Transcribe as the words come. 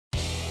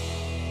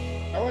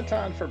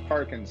Peloton for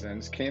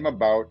Parkinson's came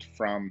about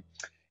from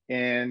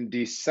in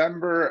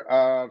December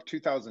of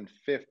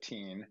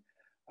 2015.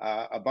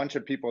 A bunch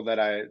of people that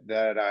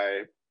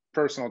I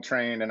personal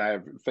train and I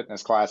have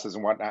fitness classes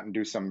and whatnot and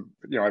do some,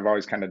 I've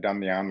always kind of done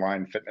the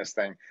online fitness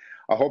thing.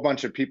 A whole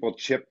bunch of people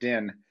chipped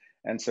in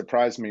and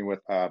surprised me with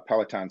a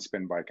Peloton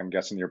spin bike. I'm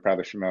guessing you're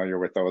probably familiar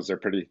with those. They're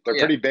pretty, Oh they're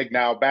yeah. pretty big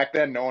now. Back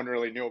then, no one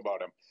really knew about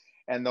them.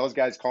 And those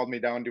guys called me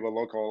down to a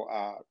local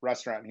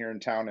restaurant here in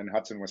town in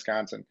Hudson,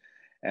 Wisconsin,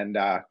 and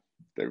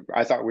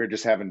I thought we were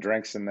just having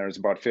drinks, and there was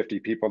about 50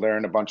 people there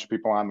and a bunch of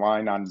people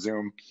online on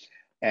Zoom.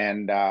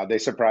 And they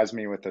surprised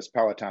me with this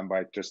Peloton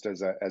bike just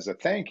as a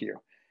thank you.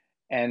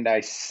 And I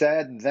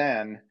said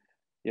then,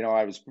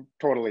 I was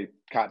totally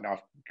caught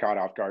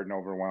off guard and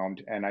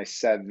overwhelmed. And I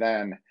said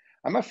then,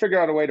 I'm gonna figure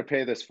out a way to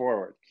pay this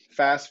forward.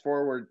 Fast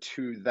forward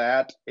to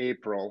that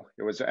April,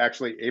 it was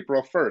actually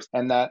April 1st.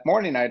 And that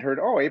morning I'd heard,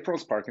 oh,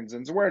 April's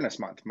Parkinson's Awareness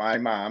Month. My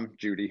mom,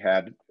 Judy,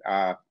 had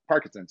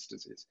Parkinson's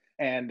disease.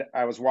 And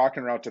I was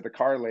walking around to the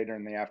car later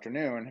in the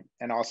afternoon,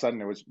 and all of a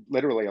sudden it was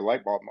literally a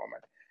light bulb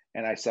moment.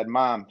 And I said,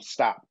 Mom,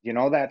 stop. You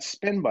know that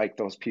spin bike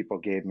those people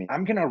gave me?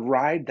 I'm going to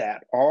ride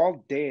that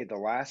all day the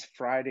last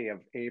Friday of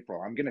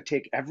April. I'm going to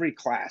take every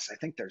class. I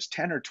think there's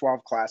 10 or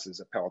 12 classes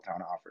that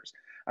Peloton offers.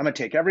 I'm going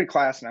to take every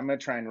class and I'm going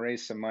to try and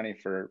raise some money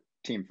for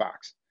Team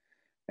Fox.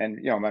 And,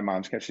 my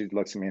mom, she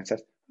looks at me and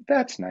says,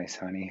 that's nice,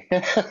 honey.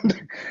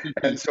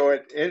 And so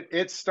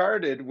it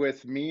started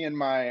with me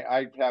and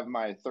I have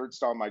my third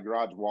stall, my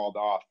garage walled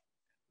off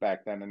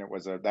back then, and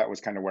that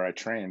was kind of where I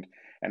trained.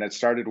 And it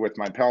started with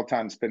my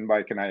Peloton spin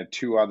bike, and I had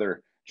two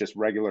other just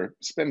regular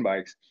spin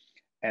bikes.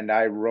 And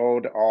I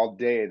rode all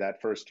day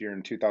that first year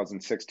in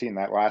 2016.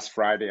 That last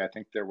Friday, I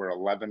think there were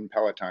 11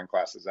 Peloton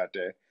classes that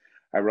day.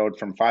 I rode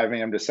from 5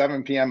 a.m. to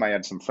 7 p.m. I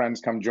had some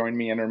friends come join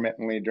me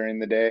intermittently during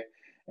the day,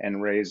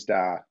 and raised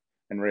I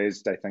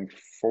think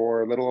a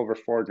little over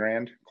 4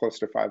 grand, close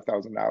to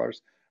 $5,000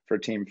 for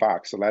Team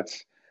Fox. So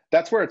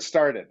that's where it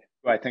started.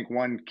 I think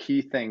one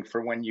key thing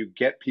for when you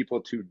get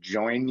people to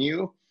join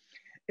you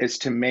is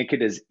to make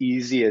it as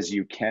easy as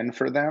you can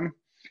for them.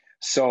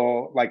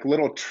 So, like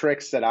little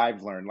tricks that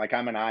I've learned, like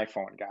I'm an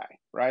iPhone guy,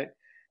 right?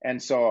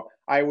 And so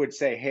I would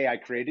say, hey, I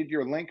created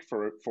your link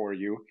for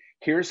you.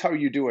 Here's how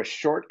you do a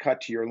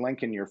shortcut to your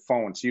link in your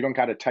phone. So you don't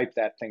got to type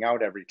that thing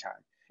out every time.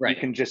 You Right.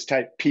 can just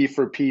type P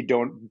for P,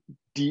 don't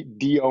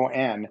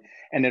DON,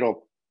 and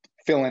it'll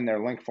fill in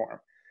their link for them.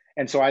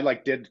 And so I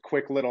did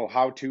quick little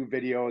how-to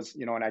videos,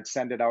 and I'd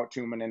send it out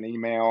to them in an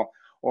email,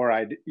 or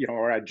I'd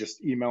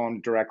just email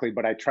them directly.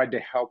 But I tried to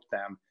help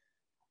them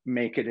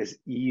make it as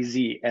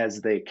easy as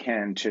they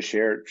can to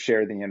share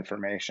the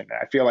information.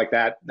 I feel like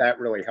that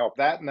really helped.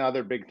 That, and the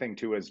other big thing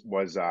too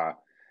was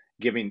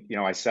giving.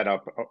 I set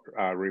up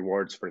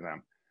rewards for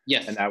them,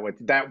 and Yes.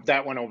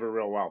 that went over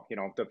real well.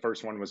 The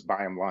first one was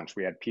buy them lunch.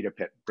 We had Pita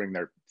Pit bring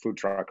their food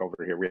truck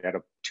over here. We had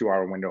a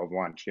 2-hour window of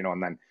lunch.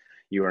 And then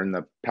you earn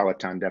the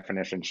Peloton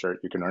definition shirt.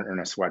 You can earn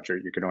a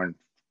sweatshirt. You can earn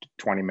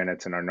 20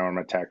 minutes in our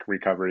Normatec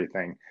recovery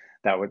thing.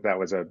 That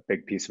was a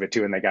big piece of it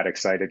too. And they got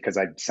excited because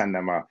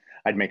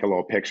I'd make a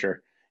little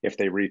picture if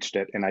they reached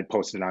it, and I'd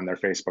post it on their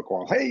Facebook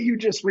wall. Hey, you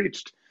just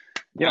reached,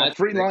 No, that's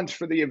free great. lunch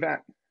for the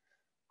event.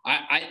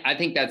 I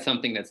think that's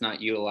something that's not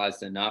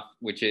utilized enough,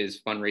 which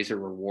is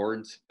fundraiser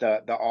rewards.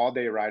 The all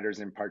day riders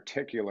in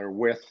particular,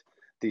 with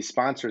the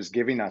sponsors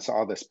giving us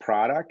all this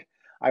product,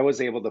 I was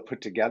able to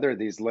put together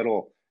these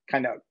little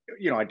kind of,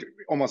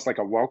 almost like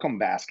a welcome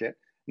basket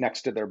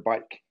next to their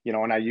bike, and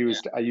Yeah.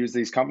 I used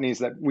these companies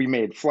that we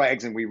made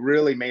flags, and we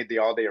really made the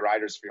all day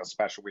riders feel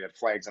special. We had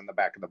flags on the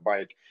back of the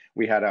bike.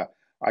 We had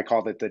I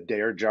called it the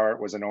Dare Jar. It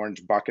was an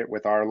orange bucket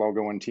with our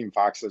logo and Team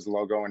Fox's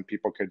logo, and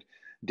people could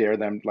dare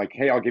them, like,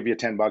 hey, I'll give you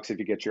 $10 if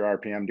you get your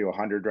RPM to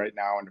 100 right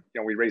now.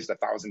 And we raised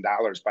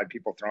 $1,000 by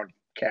people throwing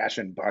cash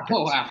in Oh buckets,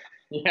 wow.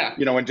 Yeah.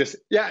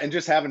 and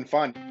just having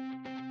fun.